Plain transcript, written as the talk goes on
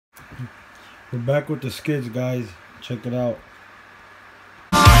We're back with the skids, guys. Check it out.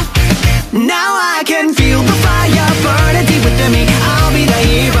 Now I can feel the fire burning deep within me. I'll be the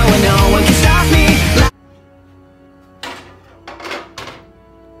hero and no one can stop me.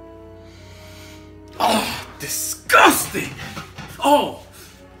 Oh, disgusting! Oh,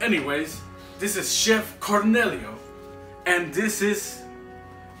 anyways, this is Chef Cornelio, and this is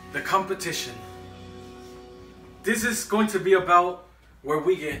the competition. This is going to be about where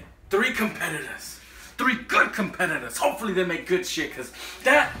we get 3 competitors. 3 good competitors. Hopefully they make good shit, because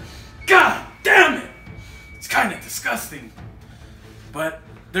that, god damn it, it's kind of disgusting. But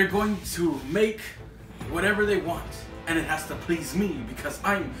they're going to make whatever they want, and it has to please me because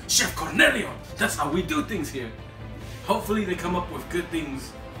I'm Chef Cornelio. That's how we do things here. Hopefully they come up with good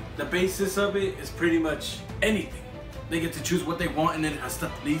things. The basis of it is pretty much anything. They get to choose what they want and it has to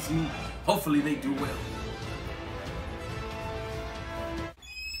please me. Hopefully they do well.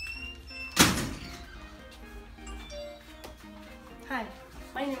 Hi,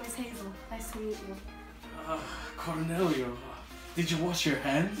 my name is Hazel. Nice to meet you. Cornelio, did you wash your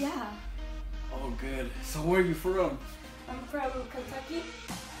hands? Yeah, Oh, good. So where are you from? I'm from Kentucky.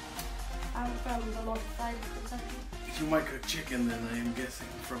 I'm from the north side of Kentucky. You might cook chicken then, I am guessing,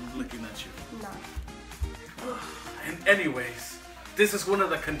 from looking at you. No. And anyways, this is one of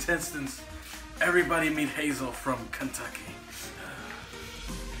the contestants. Everybody meet Hazel from Kentucky.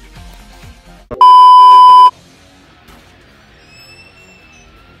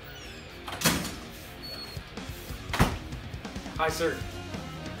 Hi, sir.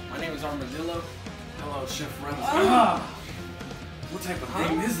 My name is Armadillo. Hello, Chef Ramsey. What type of Huh?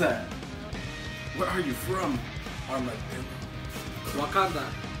 name is that? Where are you from? Armadillo. Wakanda.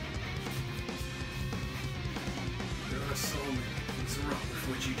 There are so many things wrong with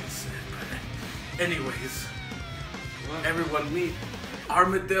what you just said. But anyways, What? everyone meet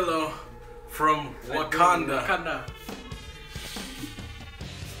Armadillo from Wakanda. Wakanda.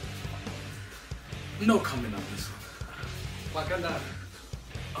 No comment on this one. Wakanda.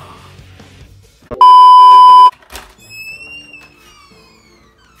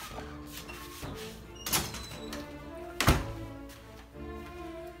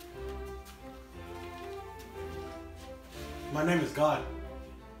 My name is God.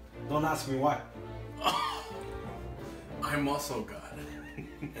 Don't ask me why. I'm also God.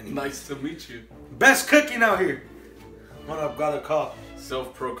 Nice to meet you. Best cooking out here. What up? Got a call.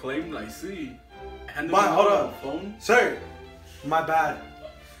 Self-proclaimed, I see. Handing My, me hold out up. on the phone. Sir, my bad.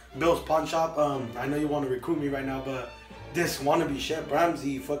 Bill's Pawn Shop. I know you want to recruit me right now, but this wannabe Chef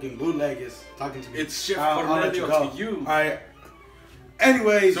Ramsey fucking bootleg is talking to me. It's Chef I'll let Cornelio go. to you. Alright.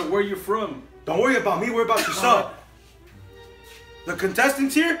 Anyways, So where you from? don't worry about me, worry about yourself. The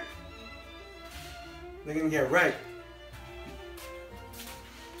contestants here, they're gonna get wrecked.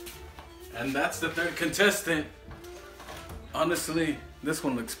 And that's the 3rd contestant. Honestly, this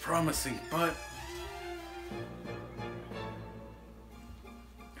one looks promising, but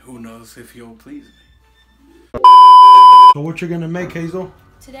who knows if you'll please me. So what you're gonna make, Hazel?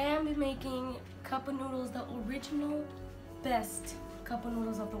 Today I'm making cup of noodles, the original, best cup of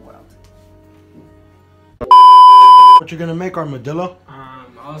noodles of the world. What you're gonna make, Armadillo? I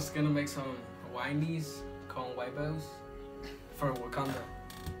was gonna make some Hawaiianese called white bells for Wakanda.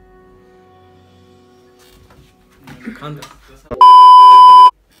 Wakanda.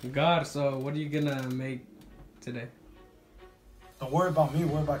 God, so what are you gonna make today? Don't worry about me,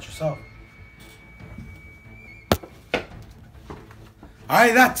 worry about yourself.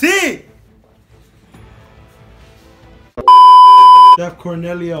 Alright, that's it! Chef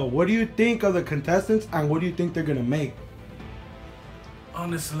Cornelio, what do you think of the contestants and what do you think they're gonna make?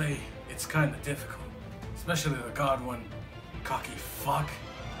 Honestly, it's kind of difficult. Especially the God one. Cocky fuck.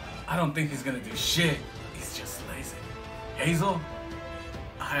 I don't think he's gonna do shit. He's just lazy. Hazel?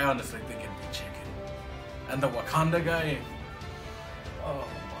 I honestly think it'd be chicken. And the Wakanda guy? Oh my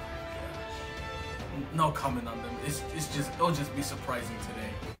gosh. No comment on them. It'll just be surprising today.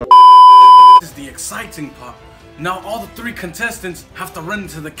 This is the exciting part. Now all the 3 contestants have to run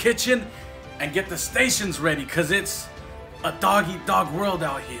into the kitchen and get the stations ready because it's a dog-eat-dog world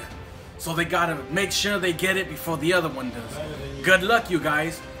out here. So they gotta make sure they get it before the other one does. Good luck, you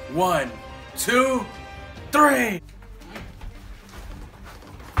guys. 1, 2, 3.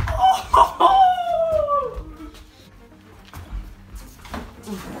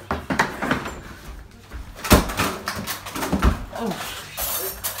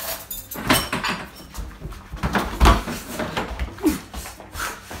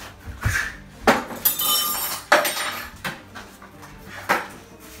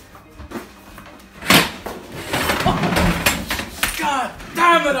 God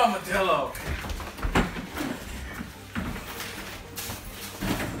damn it, Armadillo!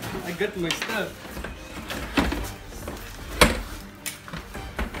 get mixed up.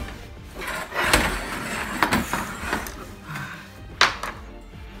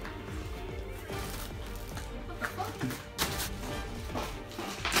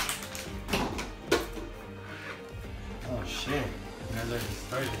 Oh shit. You guys already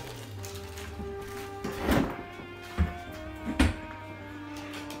started.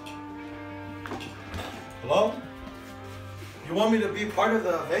 Hello? You want me to be part of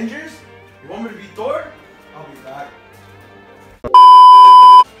the Avengers? You want me to be Thor? I'll be back.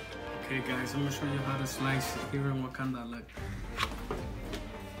 Okay, guys, I'm gonna show you how to slice here in Wakanda. Look.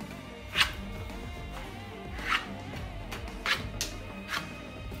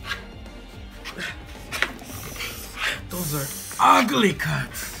 Those are ugly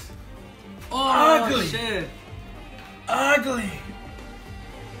cuts. Oh, Ugly. shit. Ugly.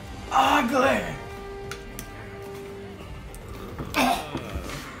 Ugly.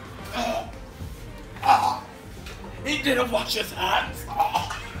 He didn't wash his hands.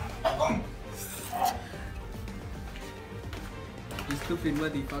 You stupid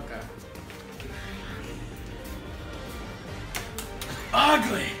motherfucker.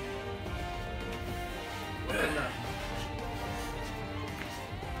 Ugly.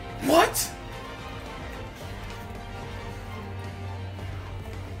 What?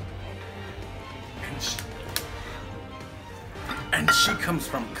 And she comes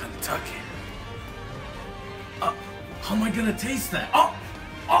from Kentucky. How am I gonna taste that? What?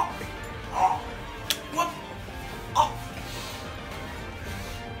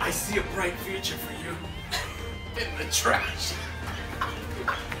 I see a bright future for you in the trash.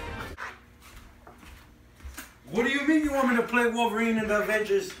 What do you mean you want me to play Wolverine in the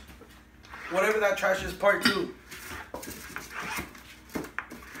Avengers? Whatever that trash is, part 2.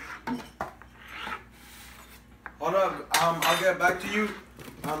 Hold up, I'll get back to you.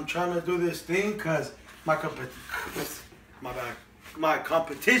 I'm trying to do this thing because my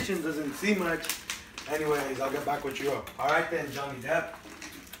competition doesn't see much. Anyways, I'll get back with you. All right then, Johnny Depp.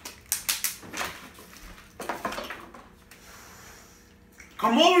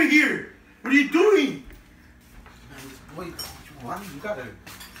 Come over here. What are you doing? Wait, what? You gotta.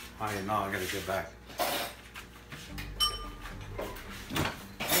 I know, I gotta get back.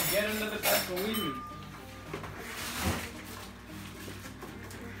 Get another pack of weed.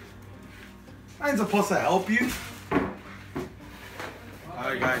 I ain't supposed to help you.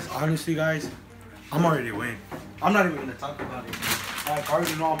 Alright guys, honestly guys, I'm already winning. I'm not even gonna talk about it. Like, I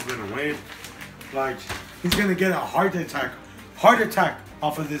already know I'm gonna win. Like, he's gonna get a heart attack. Heart attack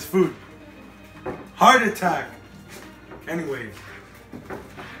off of this food. Heart attack. Anyways,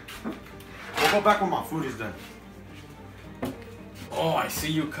 we'll go back when my food is done. Oh, I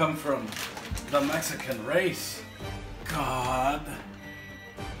see you come from the Mexican race. God.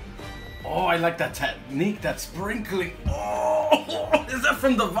 Oh, I like that technique, that sprinkling. Oh, is that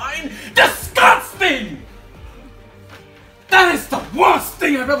from the vine? Disgusting! That is the worst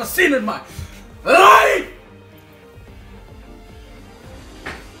thing I've ever seen in my life!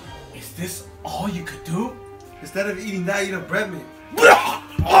 Is this all you could do? Instead of eating that, eat a bread meat.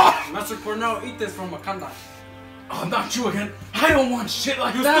 Master Cornelio, eat this from Wakanda. Oh, not you again. I don't want shit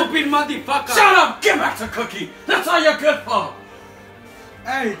like You that. stupid motherfucker. Shut up! Give back the cookie! That's all you're good for!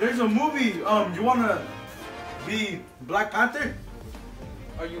 Hey, there's a movie. You wanna be Black Panther?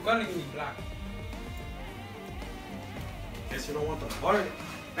 Are you calling me black? Guess you don't want the heart.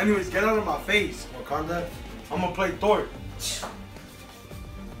 Anyways, get out of my face, Wakanda. I'm gonna play Thor.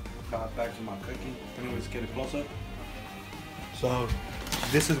 Got back to my cookie. Anyways, get it close up. So,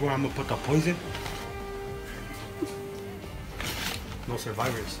 this is where I'm gonna put the poison. No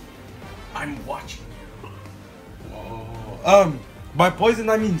survivors. I'm watching you. Whoa. By poison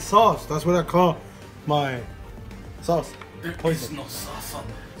I mean sauce. That's what I call my sauce. There Poison. is no sauce on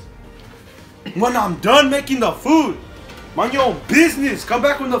that. When I'm done making the food, mind your own business. Come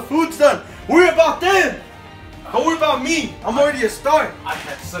back when the food's done. Worry about them. Don't worry about me. I'm already a star. I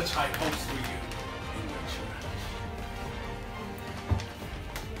had such high hopes for you.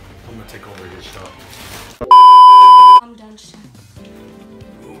 I'm gonna take over this show. I'm done, chef.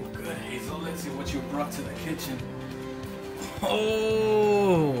 Oh, good, Hazel. Let's see what you brought to the kitchen.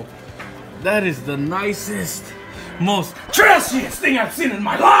 Oh, that is the nicest, most trashiest thing I've seen in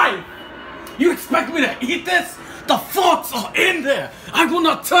my life. You expect me to eat this? The forks are in there. I will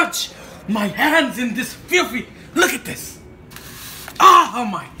not touch my hands in this filthy. Look at this. Oh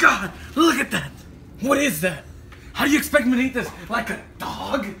my God, look at that. What is that? How do you expect me to eat this? Like a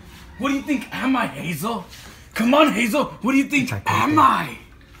dog? What do you think am I, Hazel? Come on, Hazel. What do you think am I?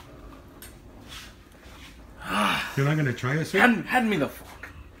 You're not gonna try it, sir? Hand me the fork.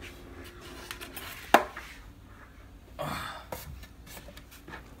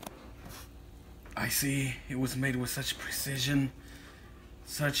 see. It was made with such precision.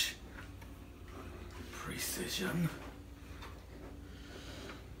 Such precision.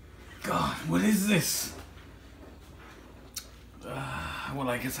 God, what is this? Well,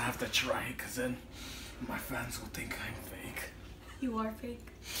 I guess I have to try it, because then my fans will think I'm fake. You are fake.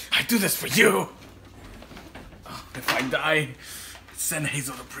 I do this for you! If I die, send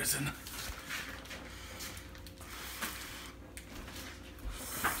Hazel to prison.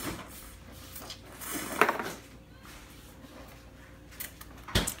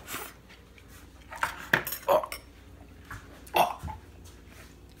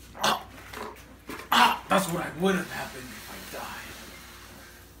 That's what would have happened if I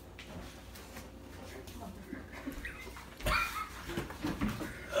died.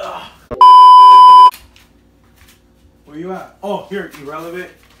 Where you at? Oh, here, irrelevant.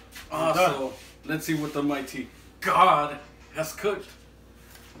 So let's see what the mighty God has cooked.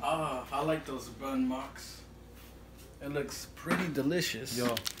 I like those bun marks. It looks pretty delicious.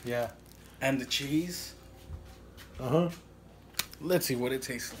 Yo, yeah. And the cheese. Let's see what it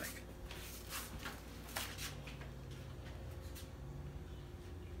tastes like.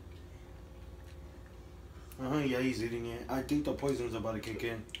 Yeah, he's eating it. I think the poison's about to kick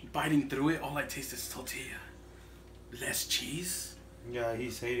in. Biting through it, all I taste is tortilla. Less cheese? Yeah,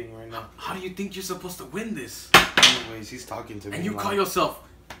 he's hating right now. How do you think you're supposed to win this? Anyways, he's talking to me. And you call yourself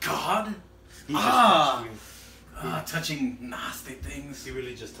God? He just touched me. Touching nasty things. He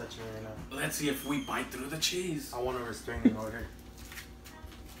really just touched me right now. Let's see if we bite through the cheese. I want a restraining order.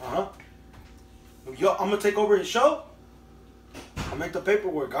 Yo, I'm gonna take over his show. I'll make the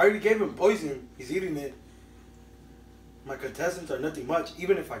paperwork. I already gave him poison. He's eating it. My contestants are nothing much.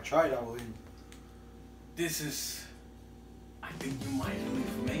 Even if I tried, I will win. This is... I think you might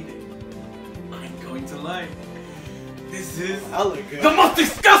have made it. I ain't going to lie. This is Hella good. the most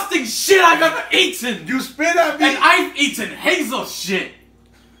disgusting shit I've ever eaten! You spit at me! And I've eaten Hazel shit!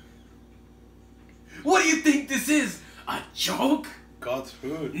 What do you think this is? A joke? God's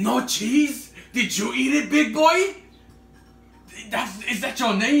food. No cheese? Did you eat it, big boy? Is that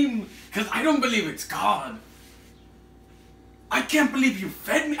your name? Because I don't believe it's God. I can't believe you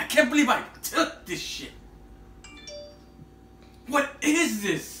fed me. I can't believe I took this shit. What is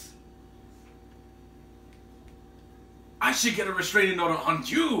this? I should get a restraining order on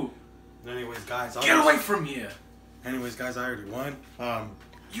you. Anyways, guys, Get away from here. Anyways, guys, I already won.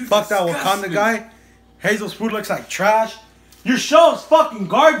 You Fuck that disgust Wakanda me. guy. Hazel's food looks like trash. Your show's fucking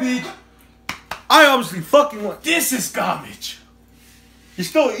garbage. I obviously fucking won. This is garbage. You're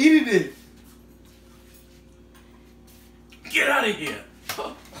still eating it. Get out of here.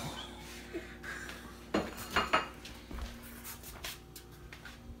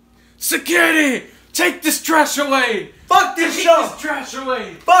 Security! Take this trash away! Fuck this Take show. this trash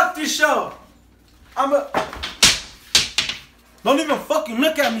away! Fuck this show. Don't even fucking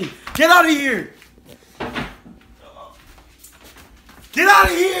look at me. Get out of here. Get out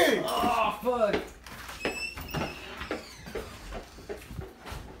of here. Oh, fuck.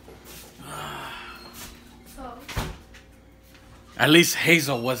 So, At least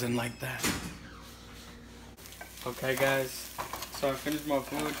Hazel wasn't like that. Okay, guys. So I finished my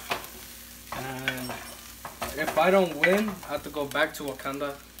food. And if I don't win, I have to go back to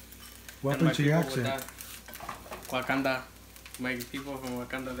Wakanda. What and my happened to your people will accent? die. Wakanda. My people from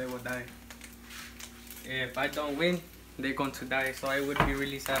Wakanda, they will die. If I don't win, they're going to die. So I would be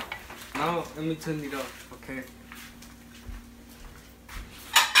really sad. Now, let me turn it off. Okay.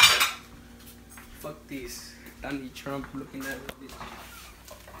 Fuck this. Donald Trump looking at this.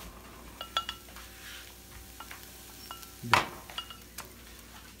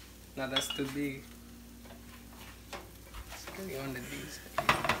 Now that's too big. Let's go on to these.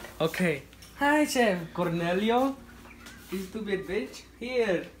 Okay. Hi, Chef Cornelio. You stupid bitch.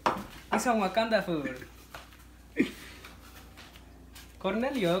 Here. It's some Wakanda food.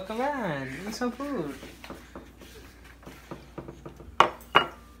 Cornelio, come on. Eat some food.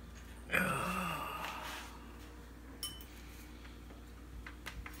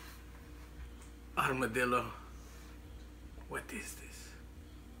 Armadillo. What is this?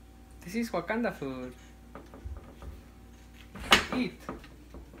 This is Wakanda food. Eat.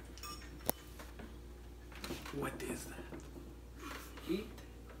 What is that? Eat.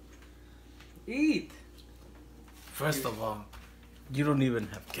 Eat. First of all, you don't even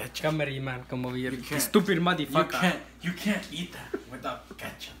have ketchup. Come here, man. Come over here. You can't. Stupid motherfucker. You can't eat that without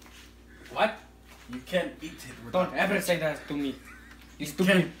ketchup. What? You can't eat it without Don't ever ketchup. say that to me. You You stupid.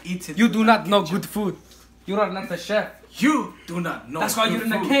 can't eat it You do without not know ketchup. good food. You are not the chef. You do not know. That's why good you're in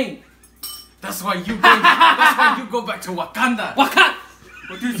the food. king. That's why you go. That's why you go back to Wakanda. Wakanda.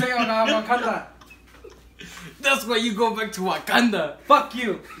 What do you say on Wakanda? That's why you go back to Wakanda. Fuck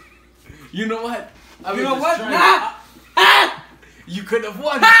you. You know what? You know what? Nah. Ah! You could have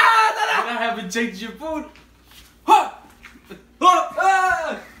won. Ah, I haven't changed your food. Ha!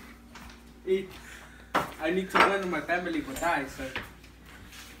 Ah! Eat. I need to win or my family will die, sir.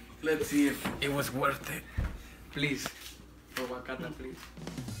 Let's see if it was worth it. Please. For Wakanda, please.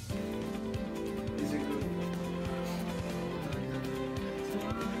 Is it good?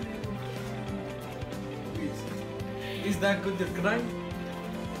 Please. Is that good to cry?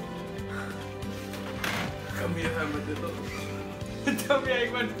 Come here, Amadillo. Tell me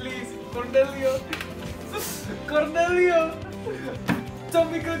I won, please. Cornelio. Cornelio. Tell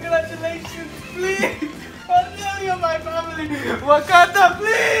me congratulations, please. Cornelio, my family. Wakanda,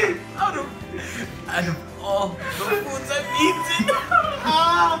 please. Out of all the foods I've eaten,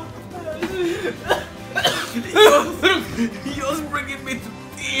 you're bringing me to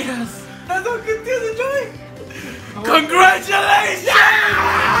tears. I don't get tears of joy. Congratulations!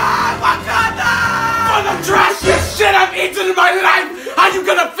 Wakanda! For the trashiest shit I've eaten in my life, are you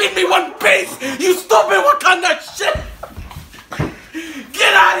gonna feed me one piece? You stupid Wakanda shit!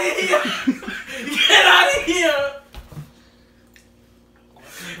 Get out of here! Get out of here!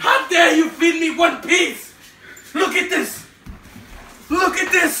 How dare you feed me one piece? Look at this! Look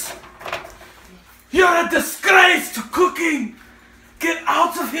at this! You're a disgrace to cooking! Get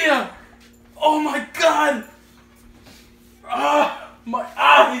out of here! Oh my god! Ah, my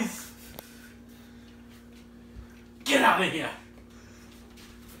eyes! Get out of here!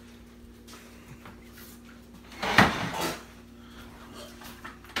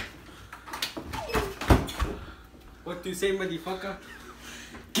 What do you say, motherfucker?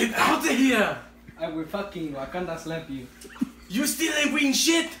 Get out of here! I will fucking Wakanda slap you. You still ain't win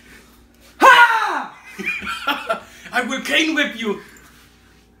shit! Ha! I will cane whip you!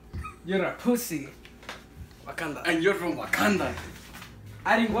 You're a pussy. Wakanda. And you're from Wakanda.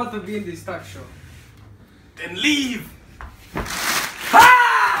 I didn't want to be in this talk show. Then leave!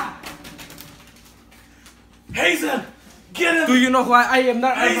 Ha! Hazel! Get him! Do you know why I am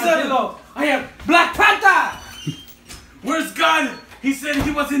not Hazel! Armadillo? I am Black Panther! Where's God? He said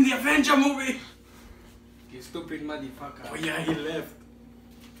he was in the Avenger movie. You stupid motherfucker. Oh yeah, he left.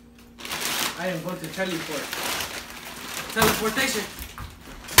 I am going to teleport. Teleportation.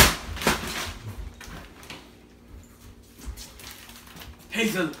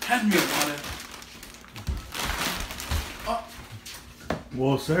 Hazel, hand me a water. Oh,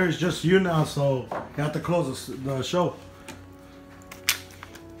 Well, sir, it's just you now, so you have to close the show.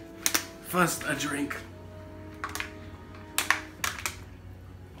 first a drink.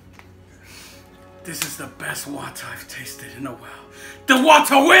 This is the best water I've tasted in a while. The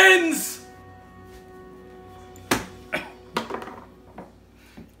water wins! I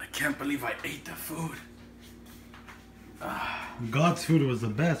can't believe I ate the food. God's food was the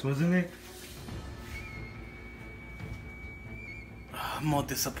best, wasn't it? More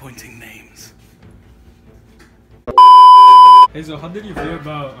disappointing names. Hey, so how did you feel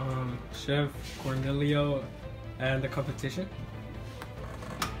about Chef Cornelio and the competition?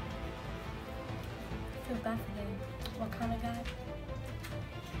 I feel bad for them. What kind of guy?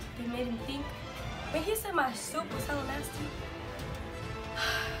 They made him think. When he said my soup was so nasty.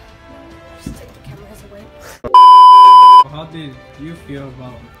 Just take the cameras away. How did you feel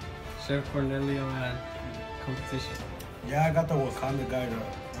about Chef Cornelio and competition? Yeah, I got the Wakanda guy to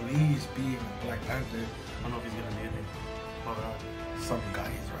at least be a Black Panther. I don't know if he's gonna be in it. Some guy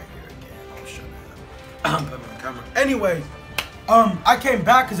is right here again. Oh, shut up. Put me on camera. Anyways, I came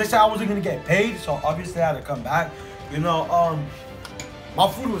back because they said I wasn't gonna get paid, so obviously I had to come back. You know, my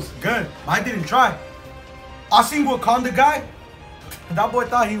food was good. I didn't try. I seen Wakanda guy. That boy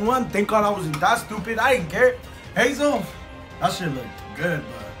thought he won. Thank God I wasn't that stupid. I didn't care. Hazel, that shit looked good,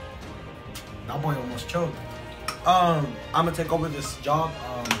 but that boy almost choked. I'm gonna take over this job.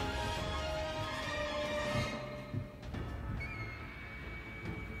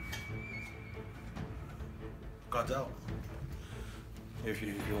 God's out. If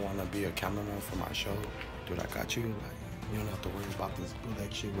you wanna be a cameraman for my show, dude, I got you. Like, you don't have to worry about this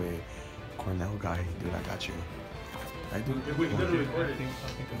bootleg shit with Cornell guy. Dude, I got you. I do. I think about it.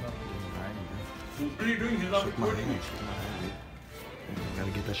 What are you doing? He's not recording. You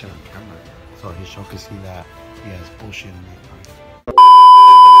gotta get that shit on camera so his show can see that he has bullshit in it.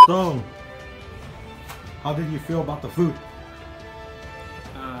 So, how did you feel about the food?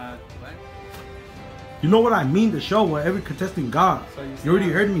 What? You know what I mean? The show where every contestant got. So You already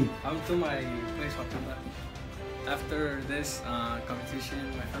heard me. I'm to my place, Wakanda. After this competition,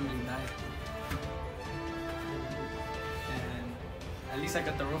 my family died. And at least I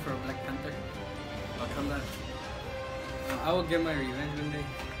got the role for Black Panther. Wakanda. I will get my revenge one day.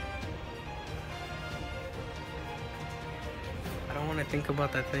 I don't want to think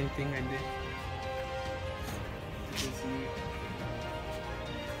about that same thing I did. Against you.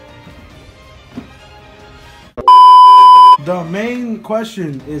 The main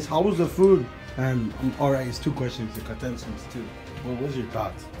question is how was the food? And alright, it's two questions. The contestants too. What was your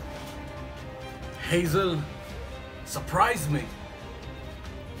thoughts? Hazel surprised me.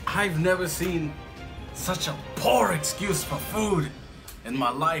 I've never seen such a poor excuse for food in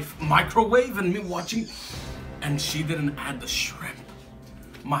my life. Microwave and me watching, and she didn't add the shrimp.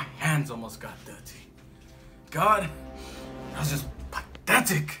 My hands almost got dirty. God, that was just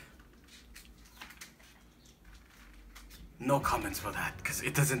pathetic. No comments for that, because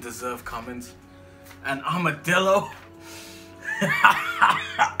it doesn't deserve comments. And Armadillo,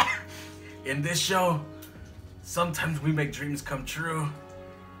 in this show, sometimes we make dreams come true,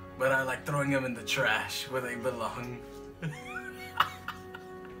 but I like throwing them in the trash where they belong.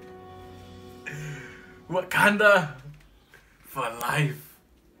 Wakanda for life.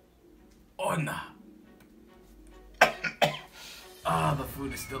 Ona. Ah, the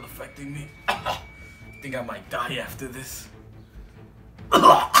food is still affecting me. I think I might die after this.